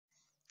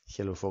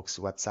Hello folks,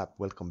 what's up?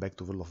 Welcome back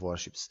to World of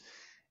Warships.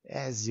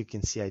 As you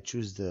can see, I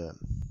choose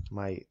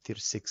my tier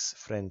 6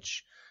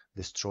 French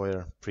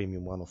destroyer,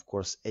 premium one, of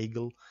course,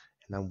 Eagle,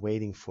 and I'm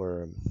waiting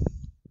for a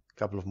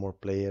couple of more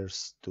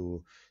players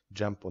to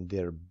jump on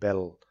their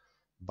bell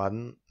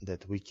button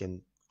that we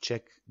can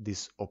check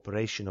this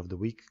operation of the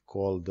week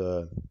called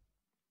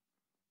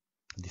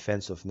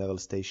Defense of Naval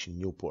Station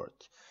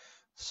Newport.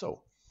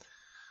 So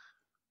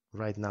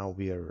right now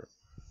we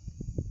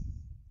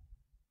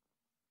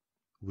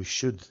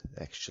should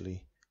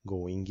actually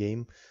go in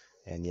game,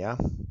 and yeah,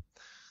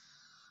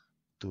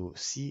 to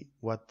see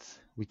what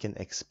we can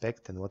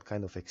expect and what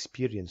kind of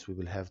experience we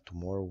will have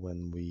tomorrow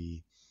when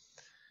we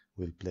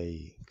will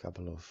play a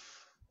couple of,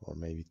 or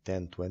maybe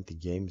 10-20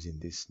 games in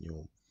this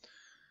new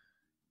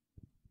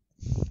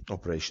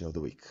operation of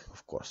the week,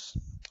 of course.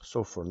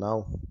 So for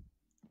now,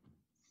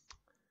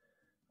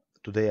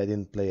 today I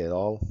didn't play at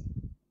all.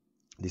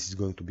 This is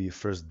going to be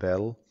first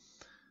battle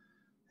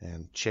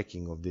and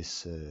checking of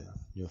these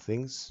new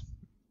things.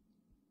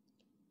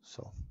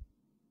 So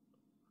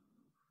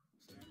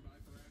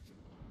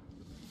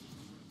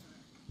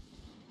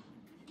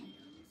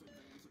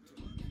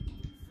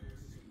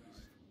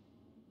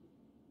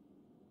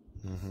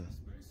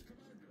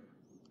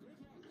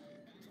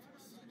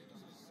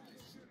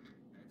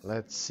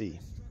let's see.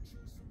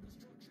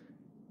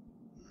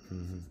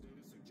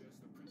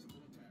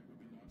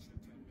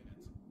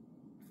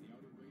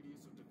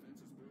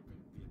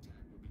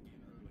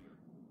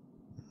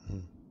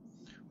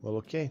 Well,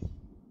 okay.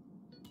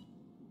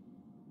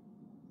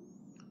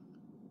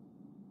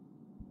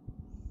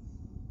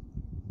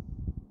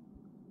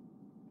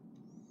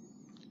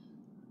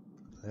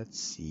 Let's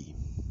see.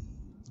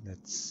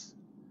 Let's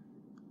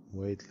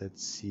wait.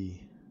 Let's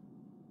see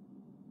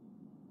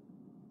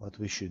what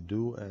we should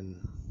do and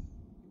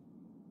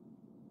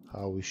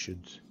how we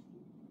should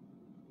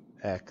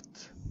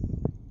act.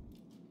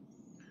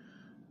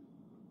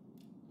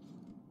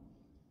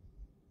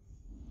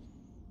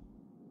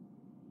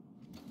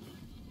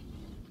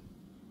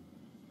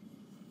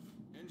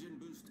 Engine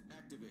boost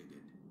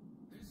activated.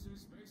 This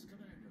is Base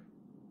Commander.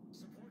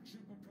 Support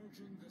ship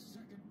approaching the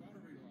second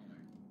battery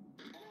line.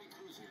 Enemy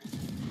cruisers.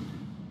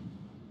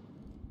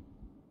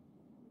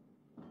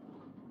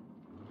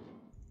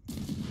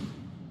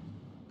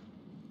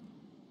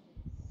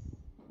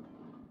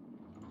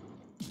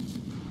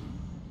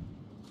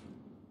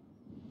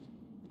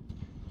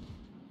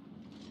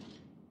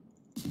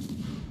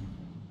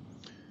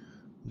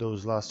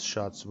 Those last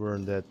shots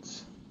weren't that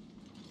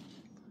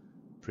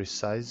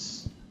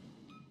precise,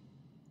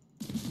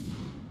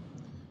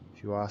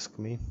 if you ask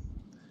me,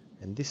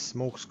 and this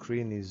smoke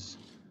screen is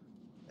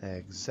the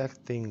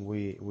exact thing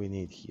we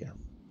need here.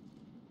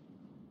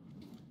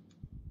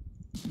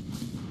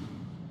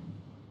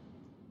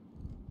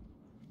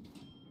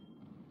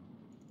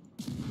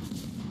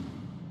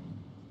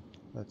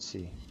 Let's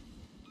see.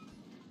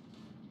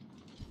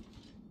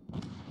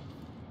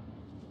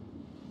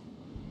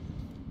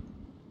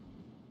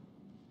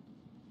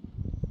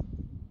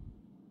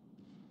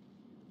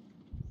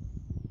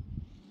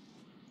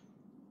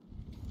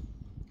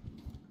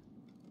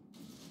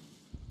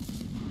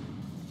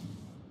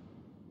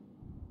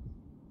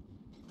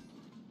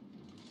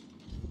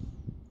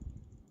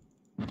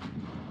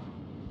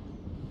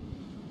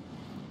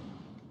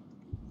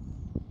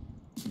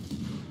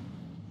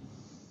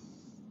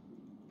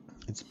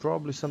 It's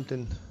probably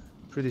something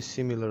pretty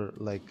similar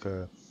like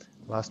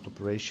last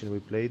operation we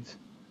played.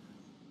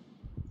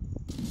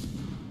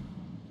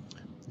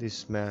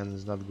 This man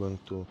is not going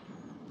to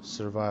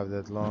survive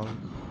that long.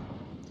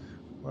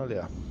 Well,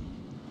 yeah.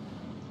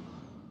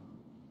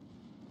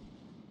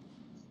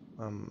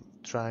 I'm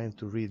trying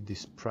to read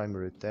this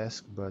primary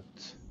task, but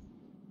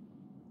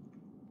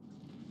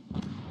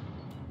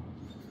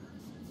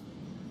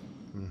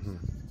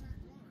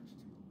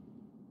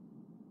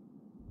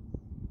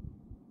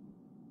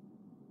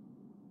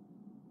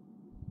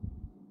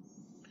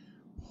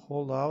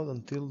hold out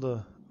until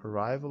the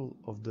arrival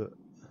of the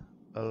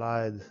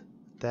Allied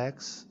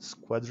attacks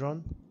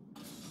squadron.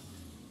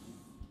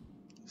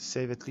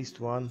 Save at least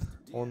one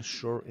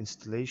onshore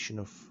installation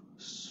of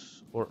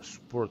or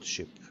support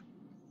ship.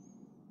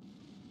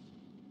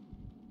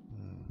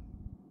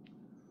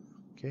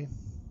 Okay.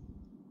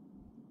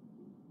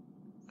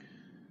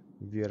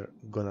 We're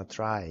gonna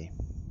try.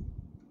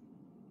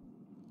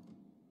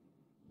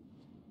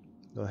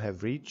 Don't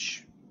have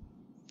reach.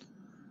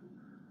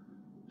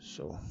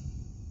 So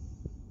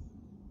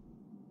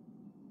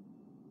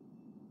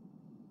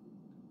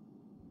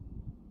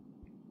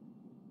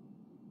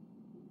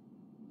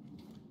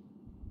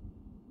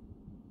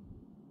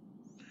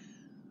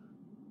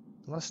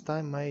last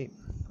time I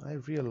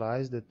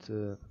realized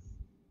that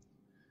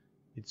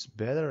it's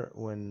better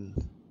when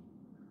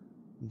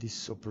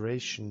this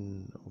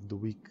operation of the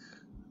week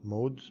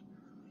mode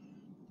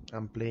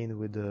I'm playing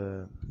with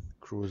a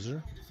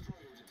cruiser,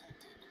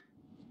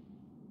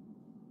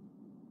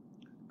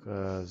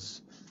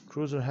 because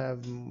cruiser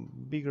have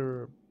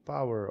bigger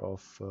power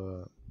of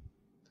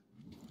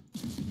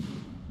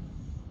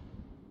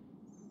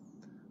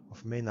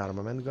of main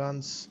armament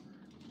guns,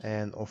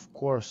 and of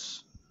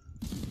course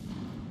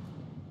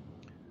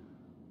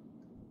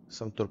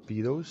some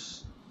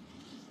torpedoes.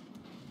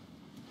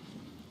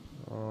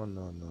 Oh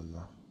no, no,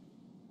 no.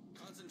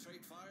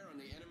 Concentrate fire on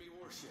the enemy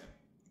warship.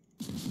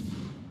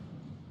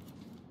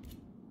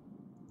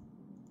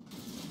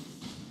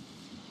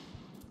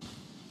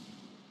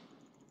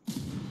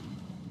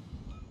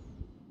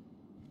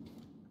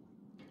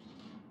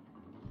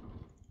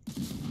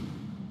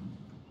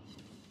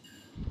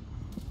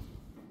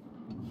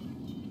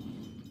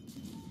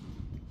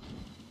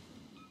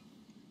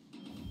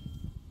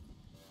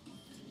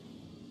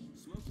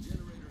 Smoke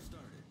generator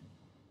started.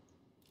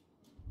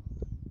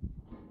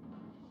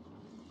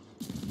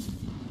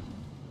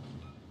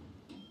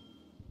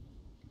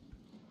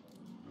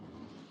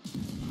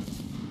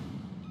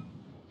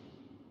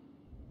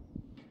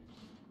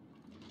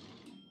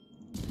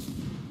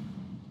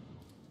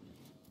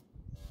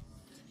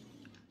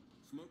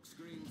 Smoke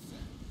screen set.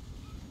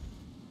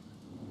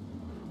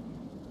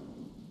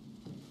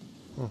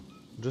 Oh,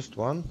 just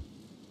one?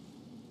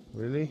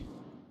 Really?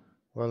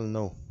 Well,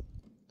 no.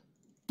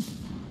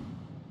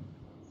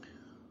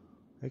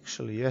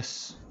 Actually,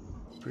 yes.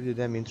 Pretty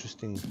damn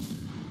interesting.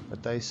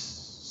 But I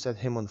set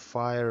him on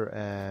fire,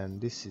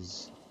 and this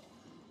is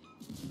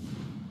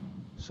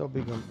so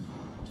big We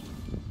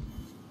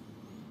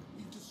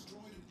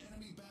destroyed an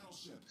enemy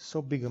battleship.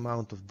 so big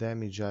amount of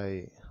damage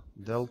I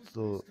dealt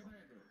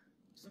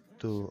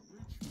to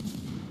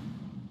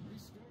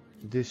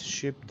this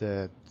ship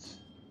that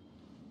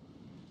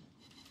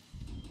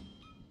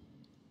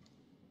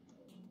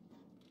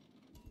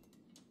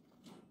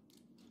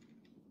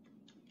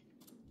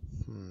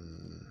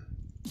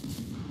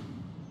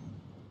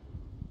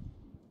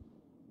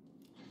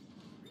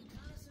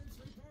Reconnaissance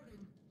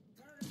reporting.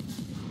 Third attack is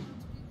about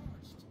to be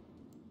launched.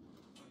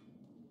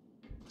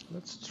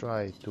 let's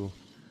try to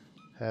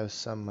have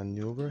some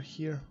maneuver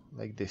here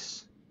like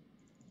this.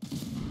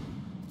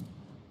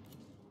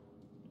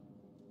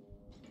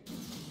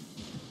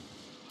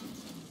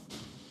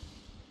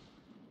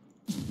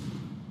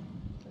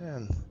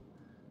 And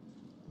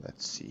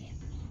let's see.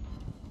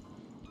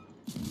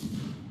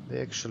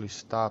 They actually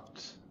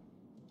stopped.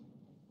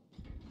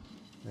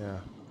 Yeah.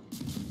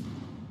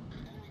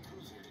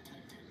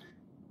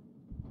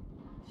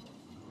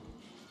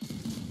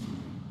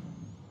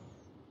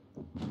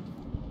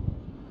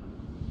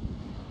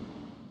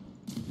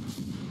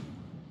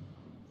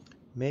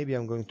 Maybe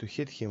I'm going to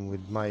hit him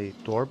with my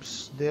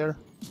torps there.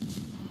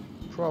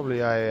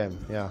 Probably I am,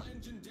 yeah.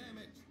 Engine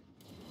damage.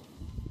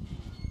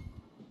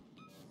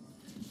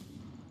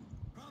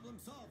 Problem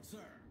solved, sir.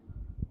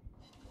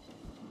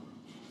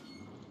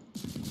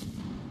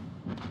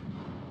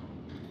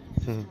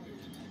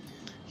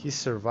 He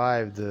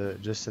survived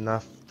just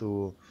enough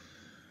to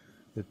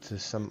that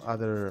some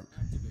other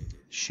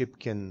ship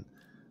can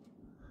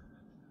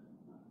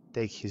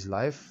take his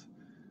life.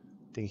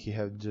 I think he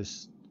had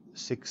just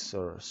 6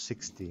 or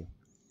 60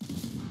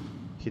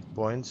 hit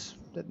points.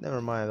 That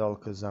never mind at all,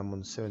 because I'm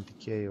on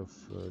 70k of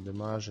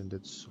damage, and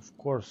that's of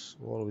course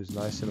always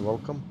nice and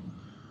welcome.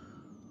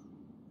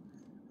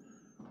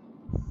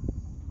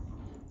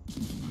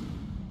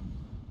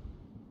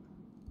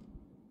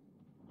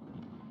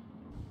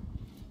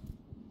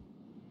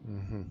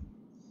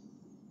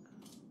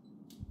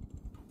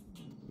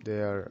 They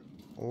are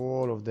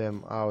all of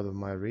them out of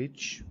my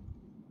reach,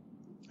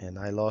 and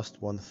I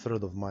lost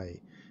 1/3 of my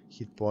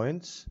hit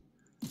points.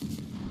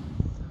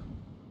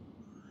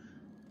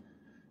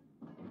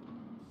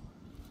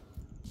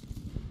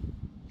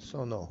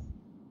 So no.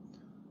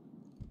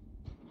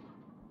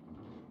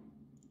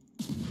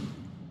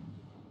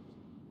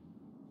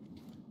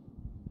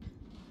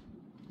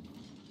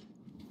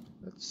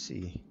 Let's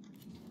see.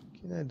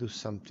 Can I do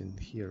something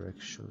here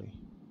actually?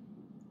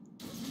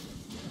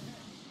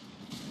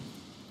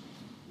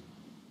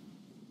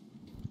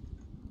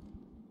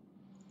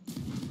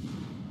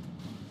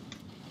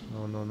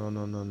 No, no, no,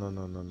 no, no, no,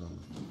 no, no, no.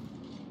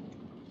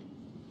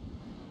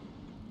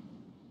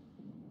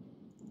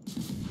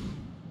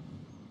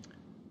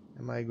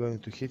 Am I going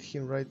to hit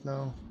him right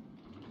now?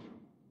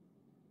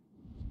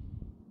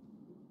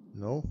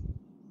 No?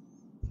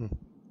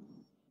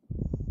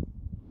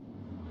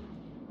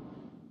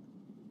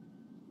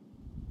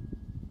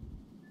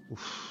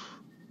 Oof.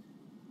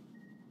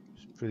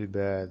 It's pretty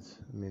bad.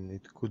 I mean,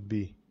 it could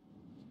be.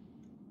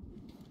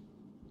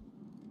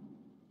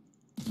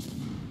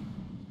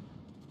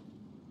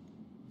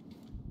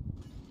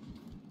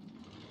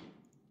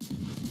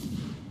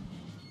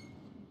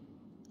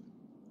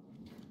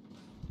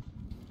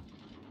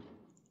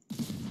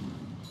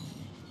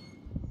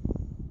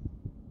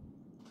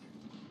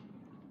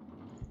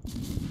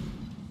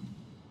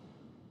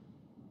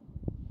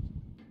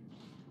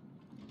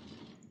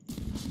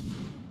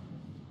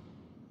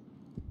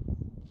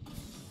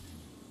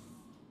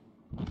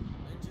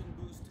 Engine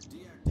boost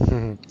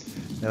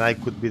deactivated. And I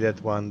could be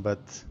that one, but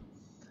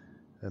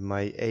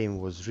my aim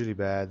was really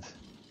bad.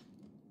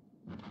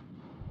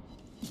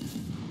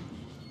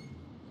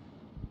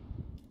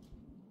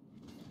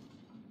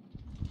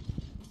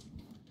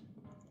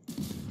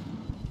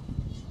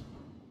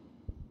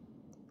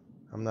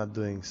 I'm not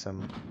doing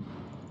some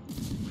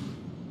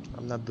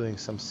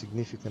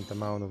significant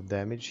amount of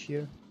damage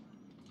here.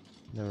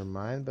 Never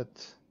mind,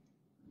 but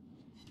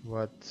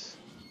what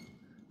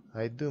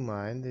I do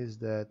mind is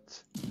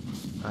that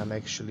I'm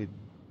actually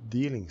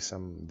dealing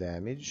some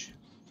damage,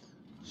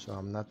 so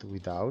I'm not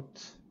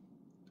without,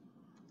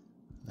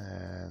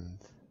 and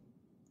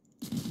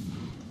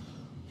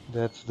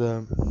that's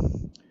the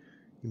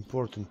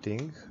important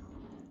thing.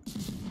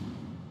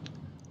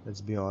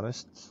 Let's be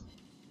honest,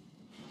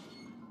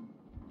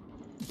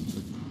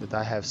 that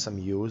I have some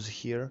use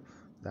here.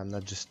 I'm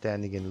not just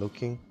standing and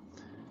looking.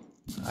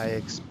 I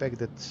expect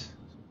that,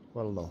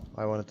 well, no,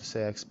 I wanted to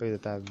say I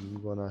expect that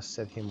I'm gonna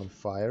set him on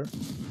fire.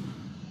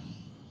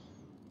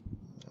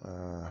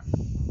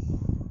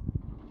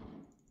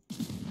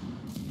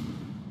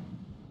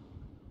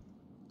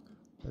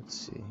 Let's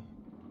see.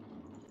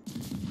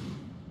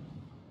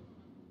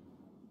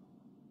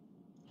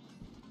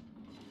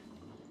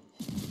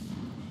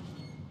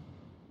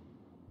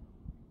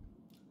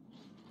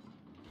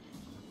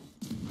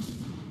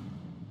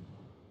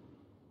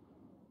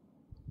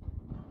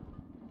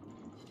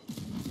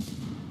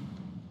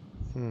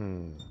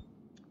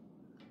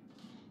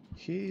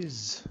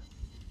 He's...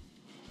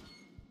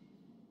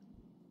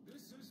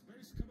 This is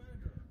Base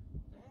Commander.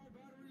 All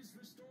batteries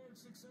restored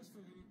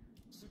successfully.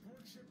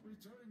 Support ship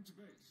returning to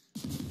base.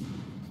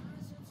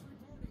 Reconnaissance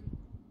reporting.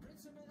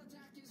 Principal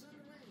attack is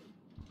underway.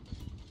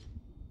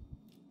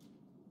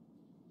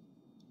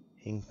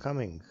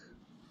 incoming.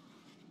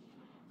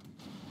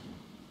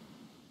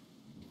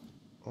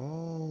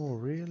 Oh,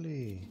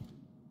 really?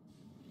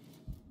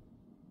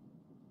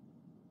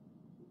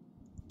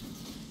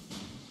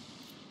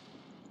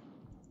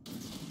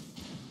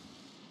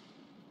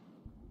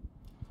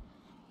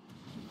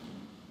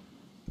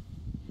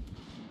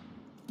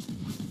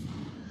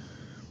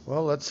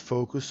 Well, let's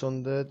focus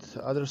on that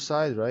other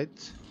side, right?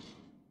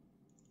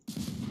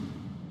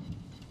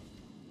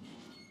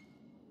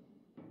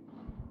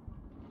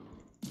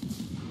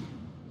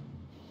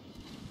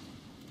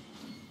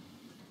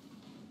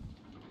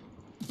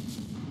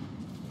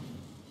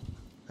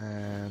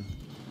 And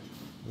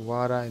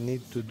what I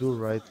need to do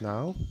right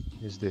now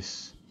is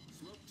this.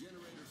 Smoke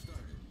generator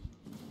started.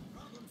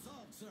 Problem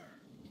solved, sir.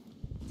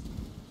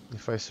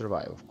 If I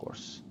survive, of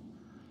course.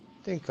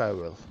 Think I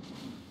will.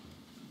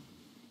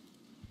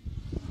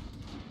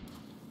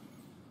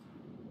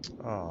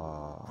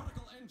 Ah,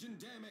 Particle engine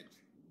damage.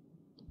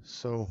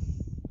 so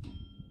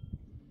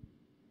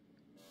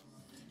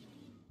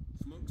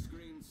Smoke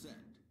screen set.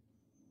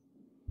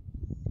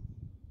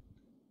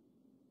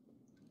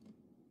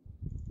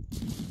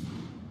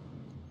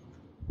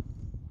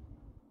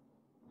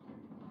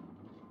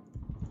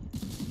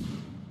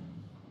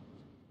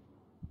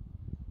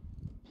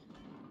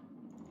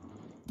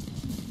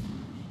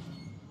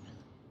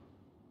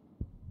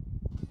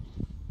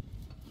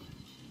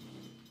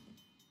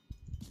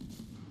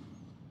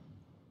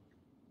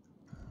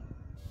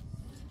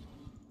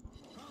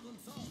 Problem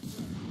solved,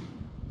 sir.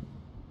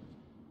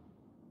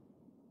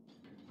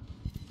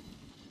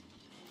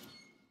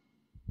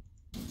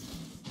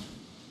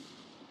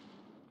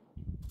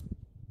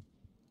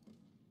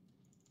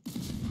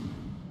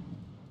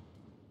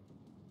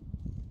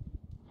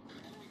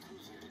 Enemy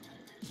cruiser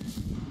detected.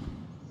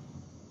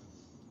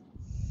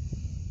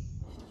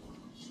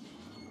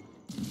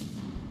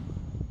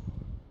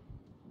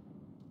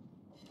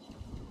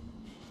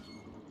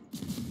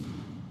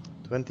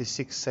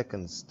 26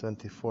 seconds,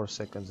 24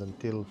 seconds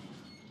until...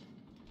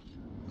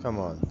 Come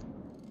on.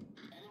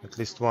 At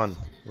least one,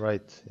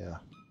 right? Yeah.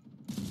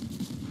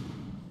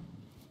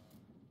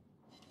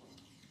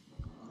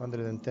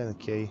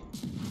 110k.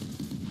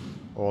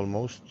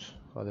 Almost.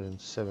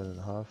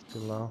 107.5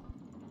 till now.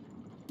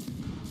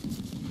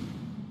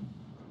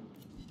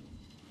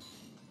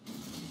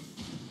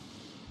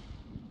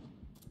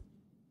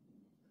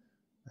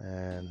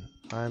 And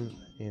I'm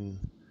in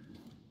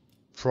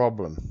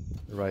problem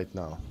right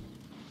now.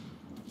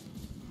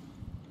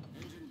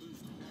 Engine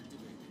boost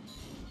activated.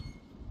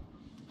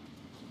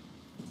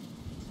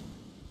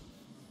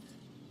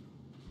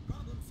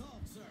 Problem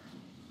solved, sir.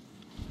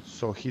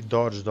 So he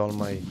dodged all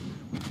my...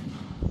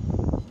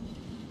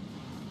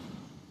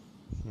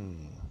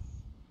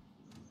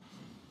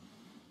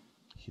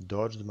 He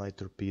dodged my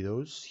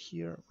torpedoes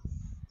here,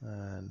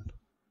 and...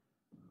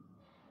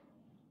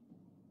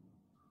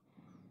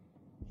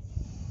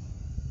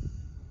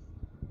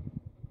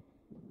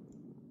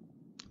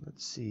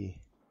 Let's see.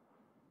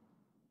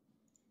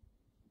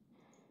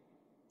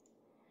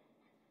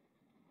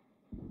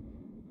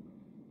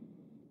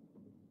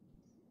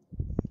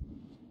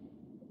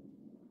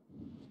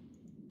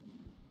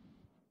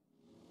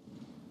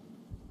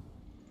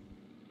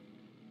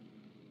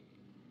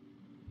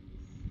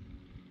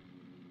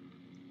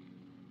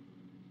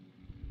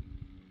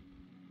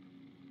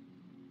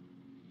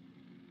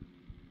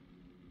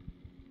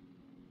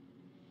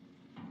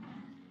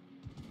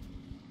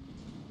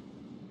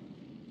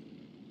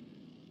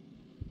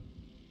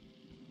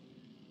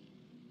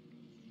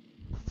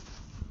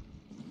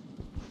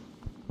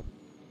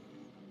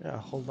 Yeah,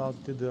 hold out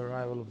till the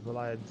arrival of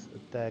Allied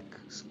attack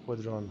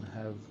squadron.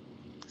 Have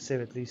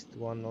save at least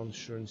one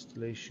onshore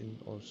installation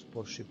or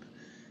support ship.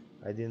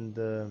 I didn't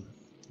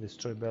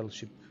destroy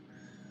battleship.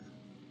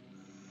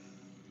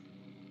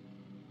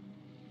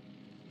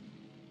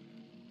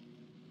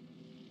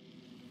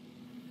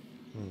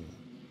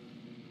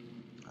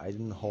 I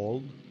didn't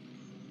hold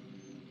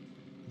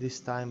this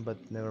time, but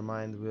never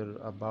mind. We're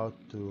about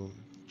to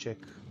check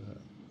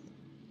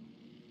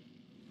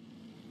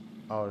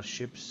our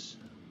ships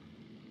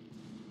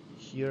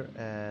here,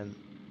 and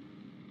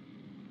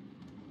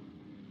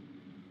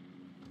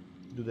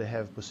do they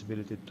have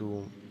possibility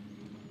to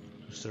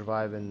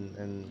survive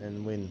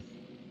and win?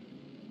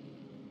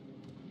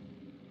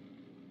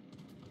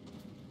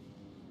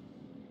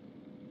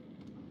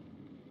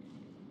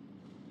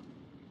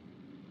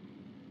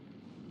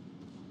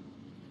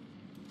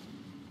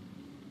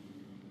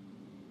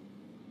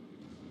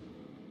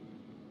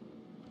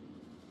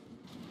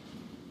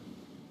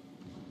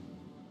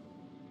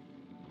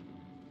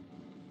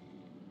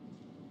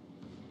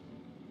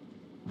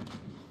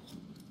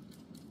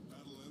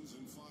 Battle ends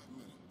in 5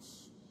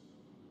 minutes.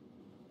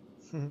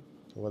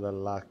 What a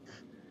luck.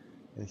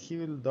 And he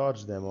will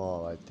dodge them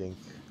all, I think.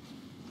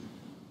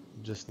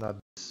 Just not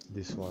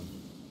this one.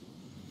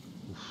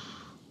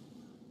 Oof.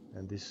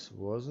 And this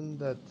wasn't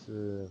that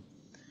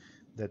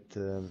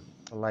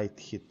light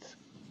hit.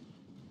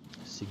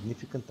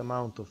 Significant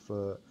amount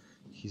of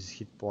his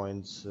hit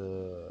points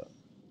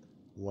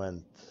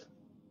went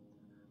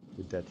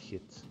with that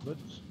hit, but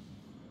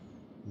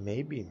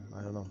maybe,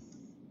 I don't know,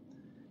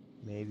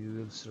 maybe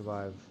we'll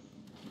survive.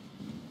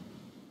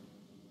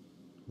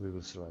 We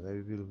will survive.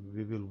 Maybe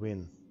we will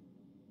win.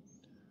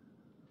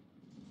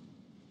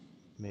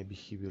 Maybe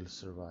he will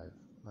survive.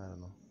 I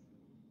don't know.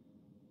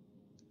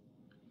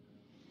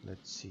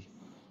 Let's see.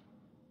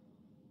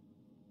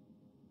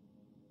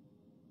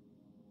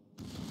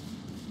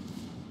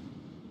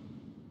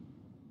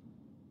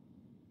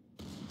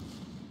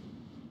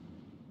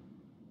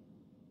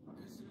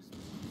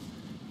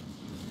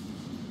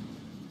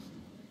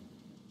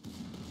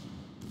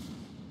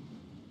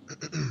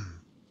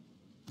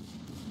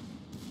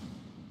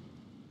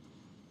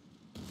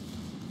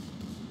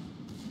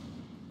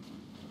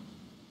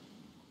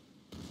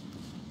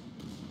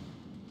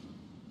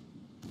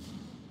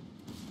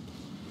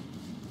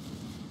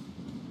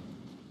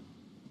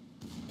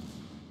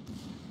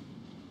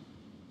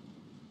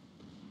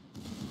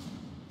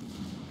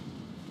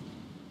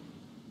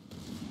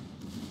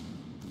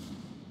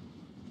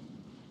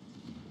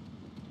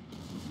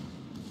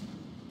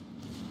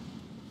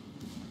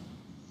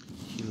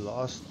 He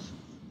lost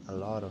a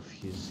lot of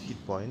his hit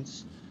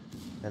points,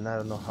 and I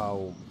don't know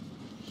how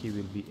he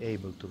will be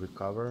able to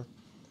recover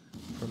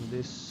from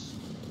this.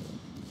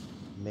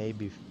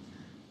 Maybe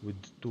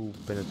with 2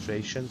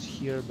 penetrations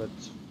here, but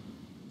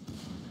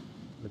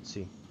let's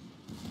see.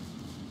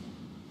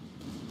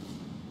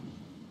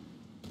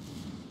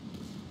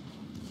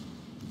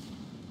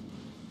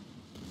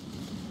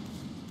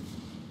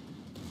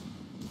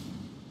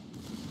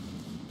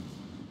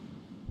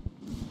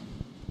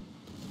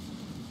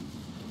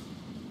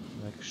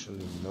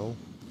 Actually, no.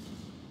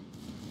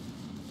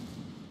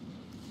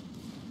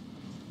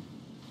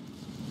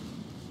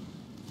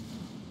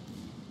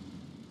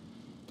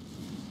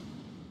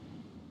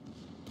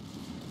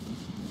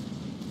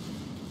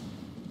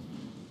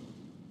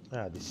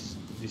 Ah, this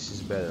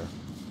is better.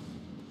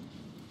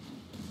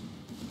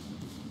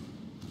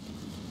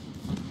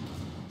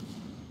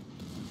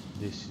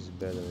 This is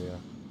better, yeah.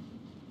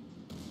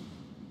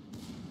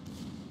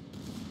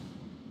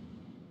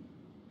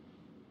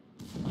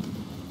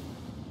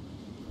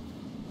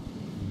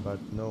 But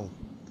no,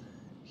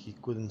 he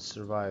couldn't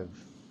survive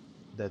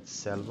that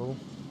salvo.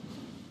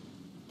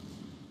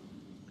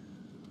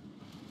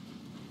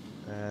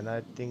 And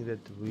I think that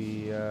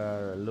we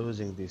are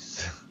losing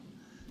this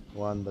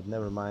one, but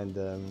never mind.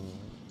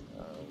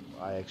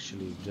 I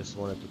actually just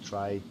wanted to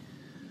try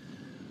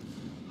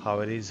how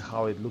it is,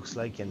 how it looks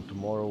like, and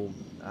tomorrow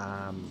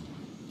I'm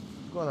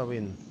gonna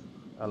win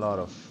a lot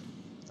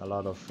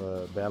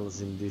of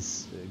battles in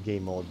this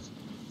game mode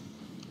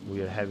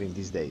we are having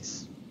these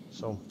days.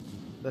 So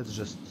let's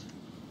just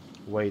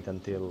wait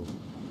until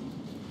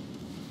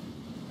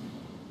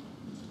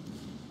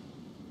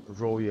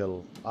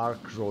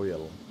Arc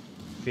Royal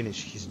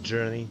finish his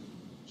journey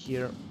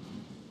here.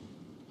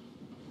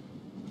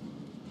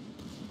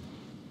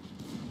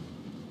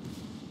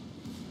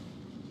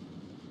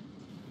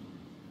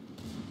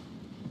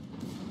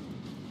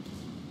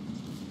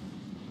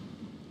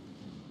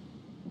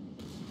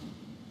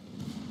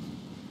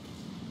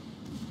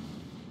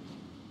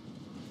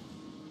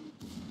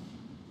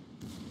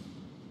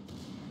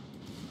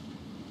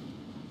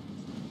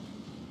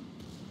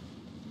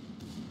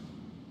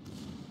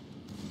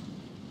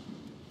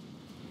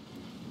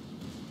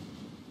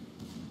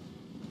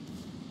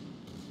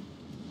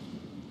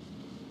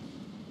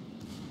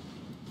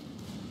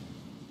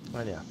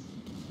 And yeah,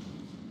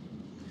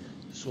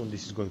 soon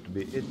this is going to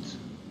be it.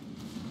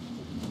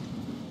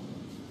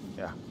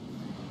 Yeah.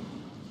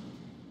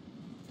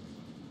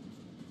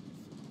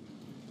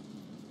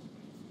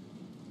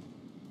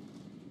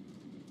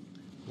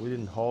 We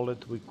didn't hold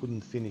it, we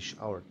couldn't finish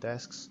our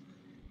tasks,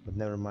 but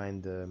never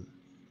mind.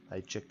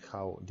 I checked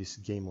how this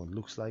game mode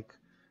looks like,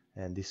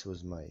 and this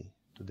was my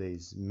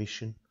today's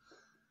mission.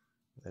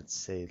 Let's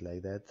say it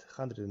like that.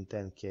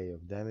 110k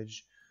of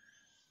damage.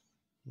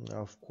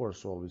 Of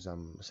course, always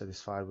I'm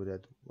satisfied with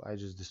that. I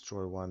just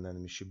destroyed one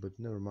enemy ship, but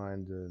never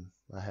mind.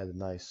 I had a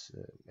nice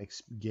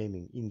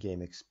gaming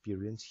in-game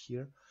experience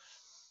here.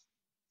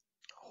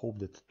 Hope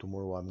that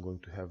tomorrow I'm going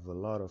to have a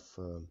lot of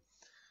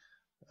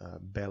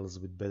battles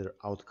with better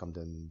outcome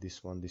than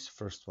this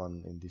first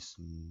one in this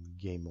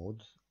game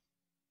mode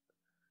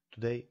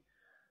today.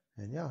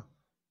 And yeah,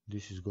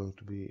 this is going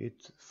to be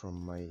it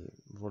from my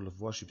World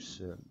of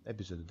Warships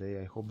episode today.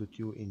 I hope that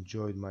you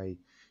enjoyed my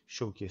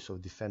showcase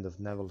of Defend of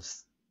Naval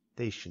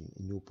Station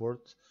in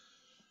Newport.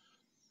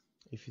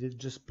 If you did,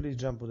 just please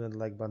jump on that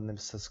like button and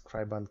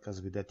subscribe button,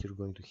 because with that you're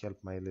going to help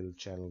my little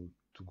channel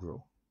to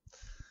grow.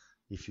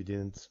 If you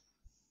didn't,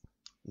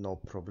 no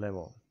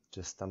problemo,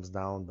 just thumbs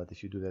down. But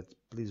if you do that,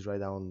 please write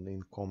down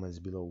in comments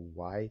below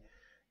why,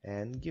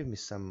 and give me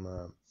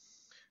some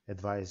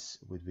advice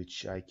with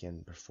which I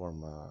can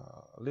perform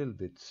a little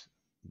bit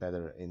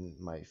better in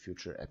my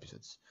future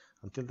episodes.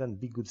 Until then,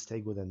 be good, stay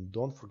good, and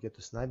don't forget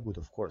to snipe good,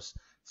 of course.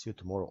 See you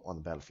tomorrow on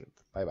the battlefield.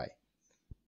 Bye bye.